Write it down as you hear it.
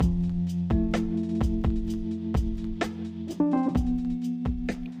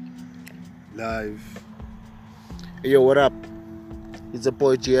Live. Hey, yo, what up? It's a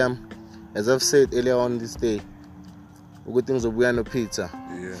boy GM. As I've said earlier on this day, good things of Briano Pizza.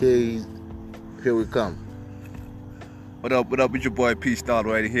 Yeah. Here we come. What up? It's your boy P Star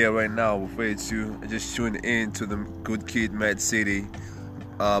right here, right now. Before you just tune in to the Good Kid, Mad City,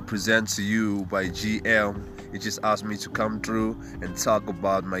 present to you by GM. He just asked me to come through and talk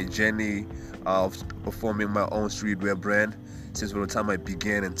about my journey of forming my own streetwear brand since from the time I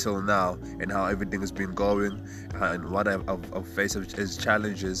began until now, and how everything has been going, and what I've faced as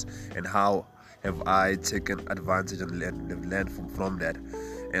challenges, and how have I taken advantage and learned from that.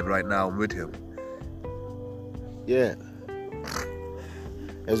 And right now I'm with him. Yeah.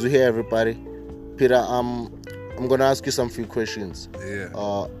 As we hear everybody, Peter, I'm gonna ask you some few questions. Yeah.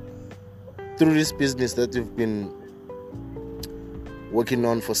 Through this business that you've been working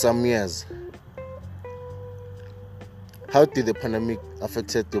on for some years, how did the pandemic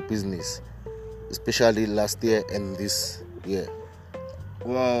affected your business, especially last year and this year?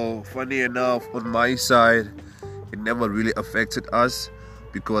 Well, funny enough, on my side, it never really affected us,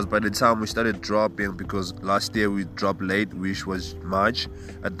 because by the time we started dropping, because last year we dropped late, which was March,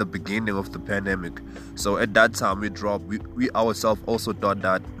 at the beginning of the pandemic. So at that time we dropped, we ourselves also thought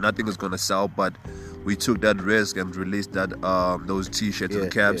that nothing is gonna sell, but we took that risk and released that those t-shirts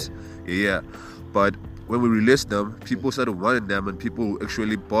and caps. Yeah. But when we released them, people started wanting them, and people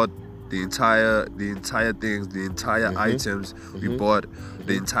actually bought the entire things, the entire items we bought.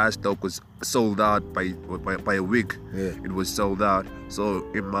 The entire stock was sold out by a week. It was sold out. So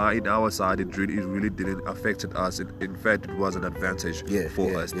in our side, it really didn't affect us. In fact, it was an advantage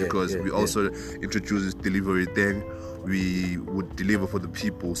for us, because we also introduced this delivery thing. We would deliver for the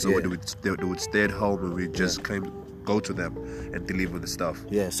people, so they would stay at home, and we just go to them and deliver the stuff.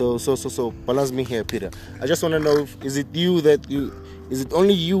 So balance me here, Peter. I just want to know, is it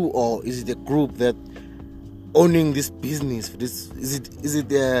only you, or is it a group that owning this business? Is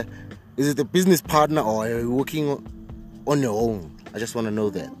it a business partner, or are you working on your own? I just want to know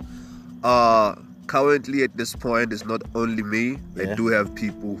that. Currently at this point, it's not only me. I do have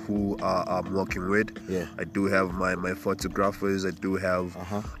people who I'm working with. I do have my photographers. I do have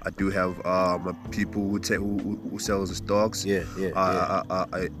my people who sells the stocks.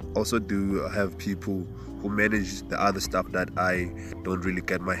 I also do have people who manage the other stuff that I don't really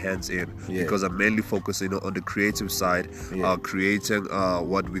get my hands in, because I'm mainly focusing on the creative side, creating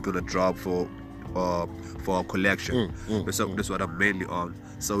what we're gonna drop for our collection. That's what I'm mainly on.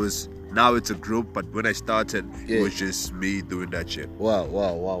 So now it's a group, but when I started, it was just me doing that shit. Wow.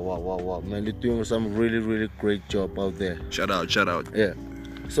 Man, you're doing some really great job out there. Shout out. Yeah.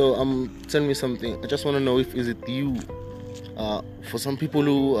 So tell me something. I just want to know, is it you, for some people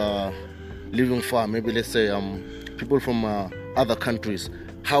who are living far, maybe let's say people from other countries,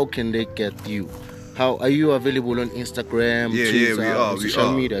 how can they get you? How are you available on Instagram, Twitter,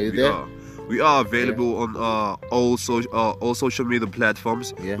 social media? Are you there? We are available on all social media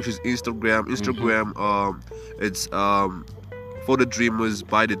platforms, which is Instagram. It's for the dreamers,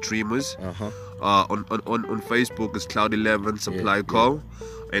 by the dreamers. On Facebook it's Cloud11 Supply Co.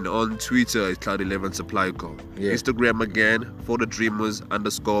 And on Twitter it's Cloud11 Supply Co. Instagram again, for the dreamers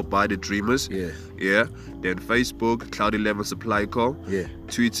 _ by the dreamers. Then Facebook Cloud11 Supply Co.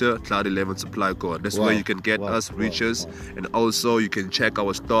 Twitter Cloud11 Supply Co. That's where you can get us, reach us, and also you can check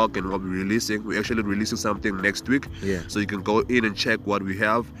our stock and what we're releasing. We're actually releasing something next week, so you can go in and check what we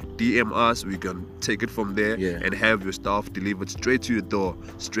have. DM us, we can take it from there and have your stuff delivered straight to your door.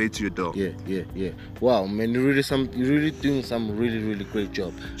 Wow, man, you're really doing some really great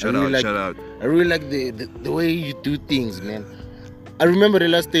job. Shout out. I really like the way you do things, man. I remember the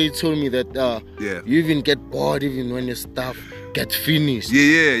last day you told me that you even get bored even when your stuff gets finished. I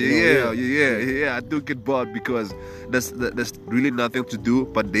do get bored, because there's really nothing to do,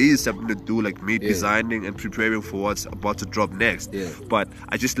 but there is something to do, like me designing and preparing for what's about to drop next. But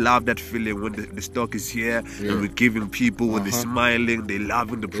I just love that feeling when the stock is here and we're giving people, when they're smiling, they're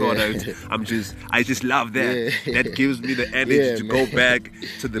loving the product. I just love that. That gives me the energy to go back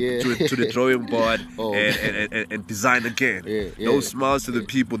to the drawing board and design again. Those smiles to the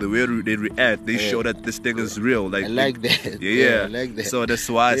people, the way they react, they show that this thing is real. I like that. I like that. So that's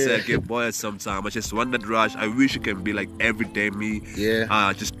why I say I get bored sometimes. I just want that rush. I wish it can be like everyday me,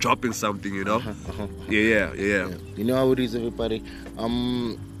 just dropping something, you know. Yeah. You know how it is, everybody.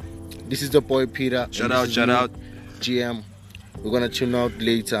 This is the boy Peter. Shout out. GM. We're gonna tune out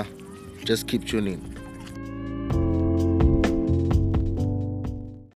later. Just keep tuning.